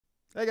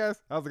Hey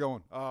guys, how's it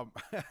going?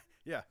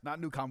 Yeah,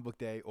 not New Comic Book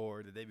Day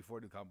or the day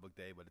before New Comic Book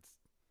Day, but it's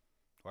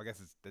well, I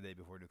guess it's the day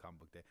before New Comic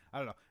Book Day. I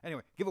don't know.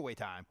 Anyway, giveaway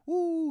time.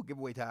 Woo,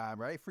 giveaway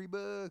time, right? Free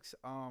books.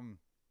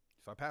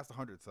 So I passed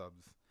 100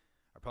 subs.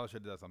 I probably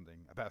should have done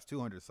something. I passed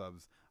 200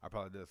 subs. I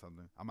probably did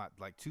something. I'm at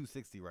like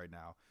 260 right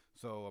now.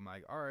 So I'm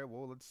like, all right,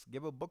 well, let's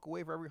give a book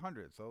away for every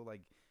 100. So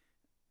like,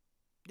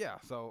 yeah.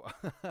 So,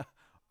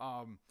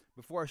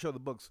 before I show the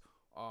books,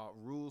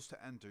 rules to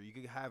enter. You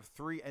can have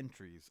three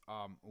entries.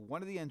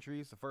 One of the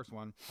entries, the first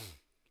one,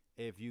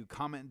 if you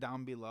comment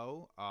down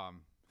below,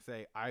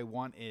 say I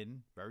want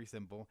in, very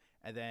simple,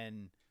 and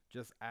then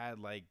just add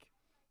like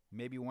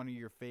maybe one of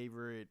your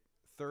favorite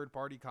third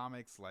party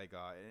comics like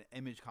an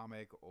Image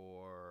comic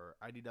or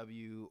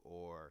IDW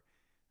or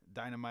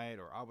Dynamite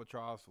or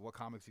Albatross, what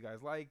comics you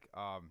guys like.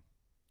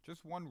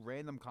 Just one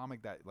random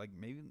comic that like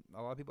maybe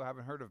a lot of people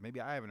haven't heard of,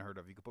 maybe I haven't heard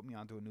of. You could put me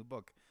onto a new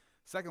book.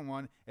 Second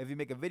one, if you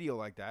make a video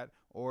like that,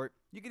 or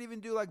you could even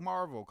do like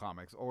Marvel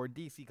comics or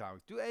DC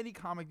comics. Do any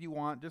comic you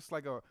want, just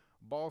like a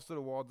balls to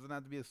the wall. It doesn't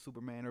have to be a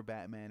Superman or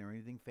Batman or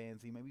anything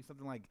fancy. Maybe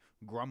something like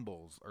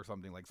Grumbles or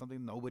something like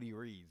something nobody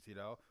reads,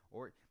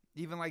 or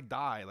even like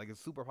Die, like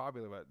it's super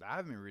popular, but I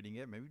haven't been reading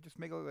it. Maybe just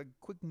make a like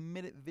quick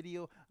minute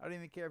video. I don't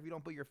even care if you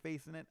don't put your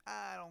face in it.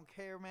 I don't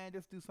care, man.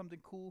 Just do something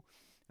cool.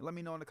 And let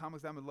me know in the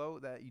comments down below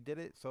that you did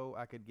it so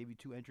I could give you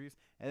two entries.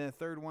 And then the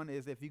third one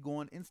is if you go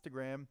on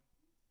Instagram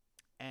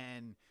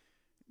and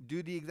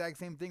do the exact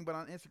same thing but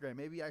on Instagram.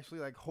 Maybe actually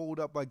like hold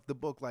up like the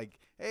book, like,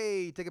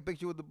 hey, take a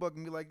picture with the book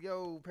and be like,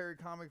 yo, Perry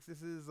Comics,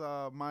 this is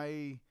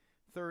my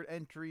third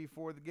entry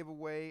for the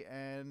giveaway,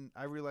 and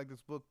I really like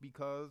this book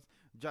because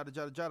jada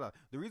jada jada.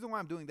 The reason why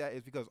I'm doing that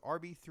is because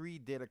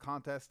RB3 did a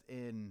contest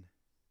in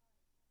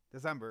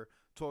December,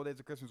 12 Days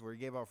of Christmas, where he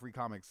gave out free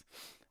comics,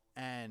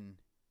 and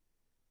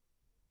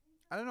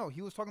I don't know.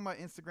 He was talking about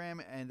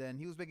Instagram, and then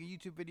he was making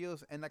YouTube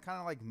videos, and that kind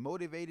of like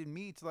motivated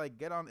me to like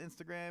get on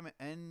Instagram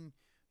and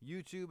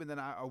YouTube, and then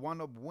I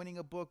wound up winning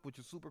a book, which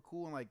is super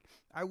cool. And like,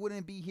 I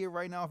wouldn't be here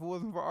right now if it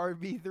wasn't for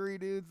RB3,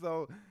 dude.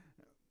 So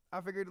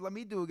I figured let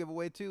me do a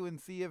giveaway too, and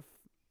see if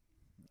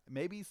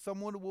maybe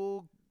someone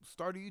will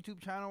start a YouTube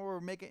channel or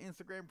make an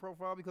Instagram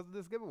profile because of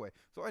this giveaway.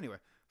 So anyway,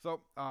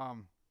 so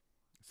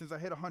since I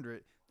hit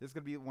 100, this is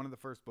gonna be one of the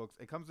first books.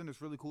 It comes in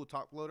this really cool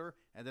top loader,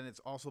 and then it's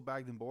also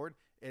bagged and board.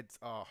 It's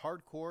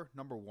Hardcore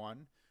 #1, one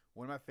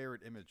of my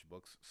favorite Image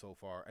books so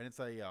far, and it's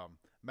a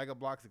Mega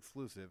Blocks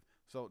exclusive.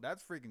 So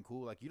that's freaking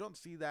cool. Like you don't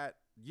see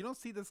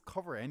this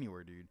cover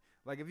anywhere, dude.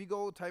 Like if you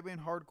go type in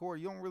Hardcore,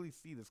 you don't really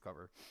see this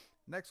cover.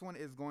 Next one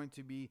is going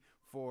to be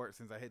for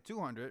since I hit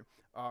 200,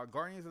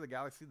 Guardians of the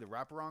Galaxy, the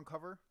wraparound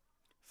cover,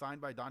 signed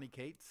by Donny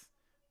Cates,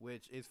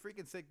 which is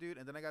freaking sick, dude.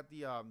 And then I got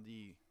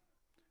the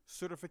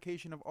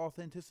certification of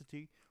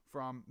authenticity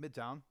from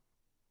Midtown.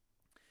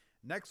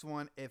 Next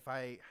one, if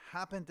I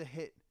happen to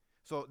hit,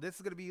 so this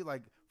is gonna be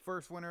like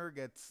first winner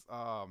gets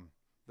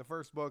the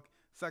first book,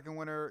 second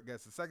winner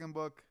gets the second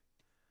book,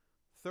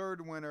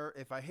 third winner.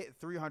 If I hit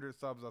 300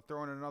 subs, I'll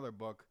throw in another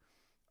book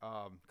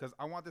because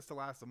I want this to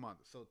last a month.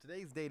 So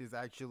today's date is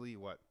actually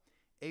what,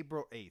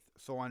 April 8th.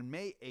 So on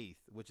May 8th,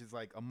 which is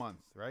like a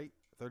month, right?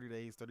 30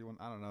 days, 31.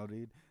 I don't know,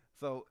 dude.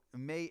 So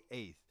May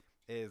 8th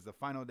is the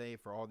final day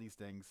for all these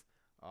things.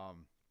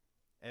 Um,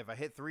 if I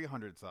hit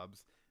 300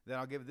 subs, then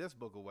I'll give this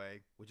book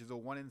away, which is a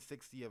 1 in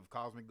 60 of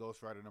Cosmic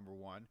Ghost Rider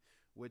 #1,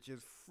 which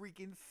is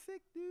freaking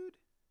sick, dude.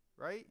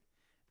 Right?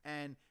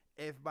 And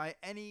if by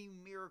any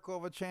miracle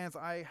of a chance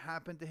I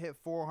happen to hit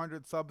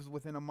 400 subs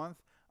within a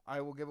month,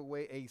 I will give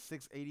away a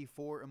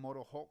 684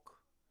 Immortal Hulk.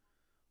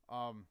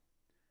 Um,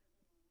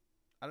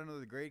 I don't know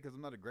the grade because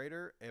I'm not a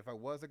grader. If I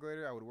was a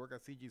grader, I would work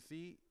at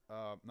CGC,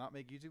 not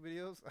make YouTube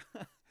videos.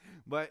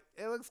 But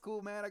it looks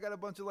cool, man. I got a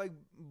bunch of like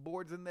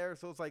boards in there,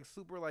 so it's like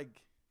super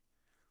like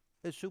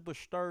it's super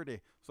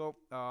sturdy. So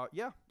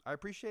yeah, I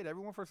appreciate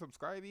everyone for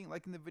subscribing,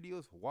 liking the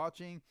videos,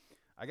 watching.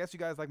 I guess you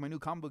guys like my new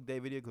comic book day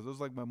video because those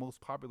are like my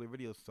most popular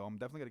videos. So I'm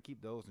definitely gonna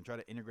keep those and try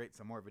to integrate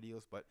some more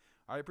videos. But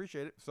I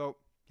appreciate it. So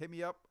hit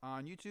me up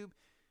on YouTube,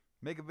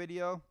 make a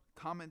video,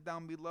 comment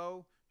down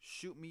below,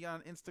 shoot me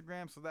on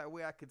Instagram so that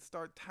way I could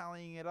start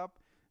tallying it up.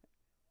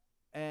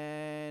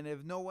 And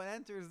if no one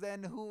enters,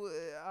 then who?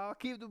 I'll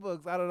keep the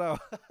books. I don't know.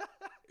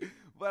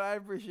 But I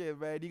appreciate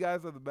it, man. You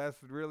guys are the best.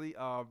 Really,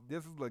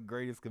 this is the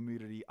greatest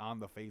community on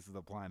the face of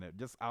the planet.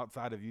 Just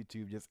outside of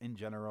YouTube, just in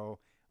general.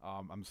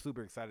 I'm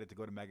super excited to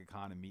go to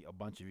MegaCon and meet a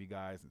bunch of you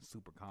guys in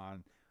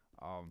SuperCon.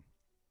 Um,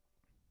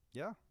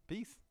 yeah,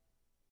 peace.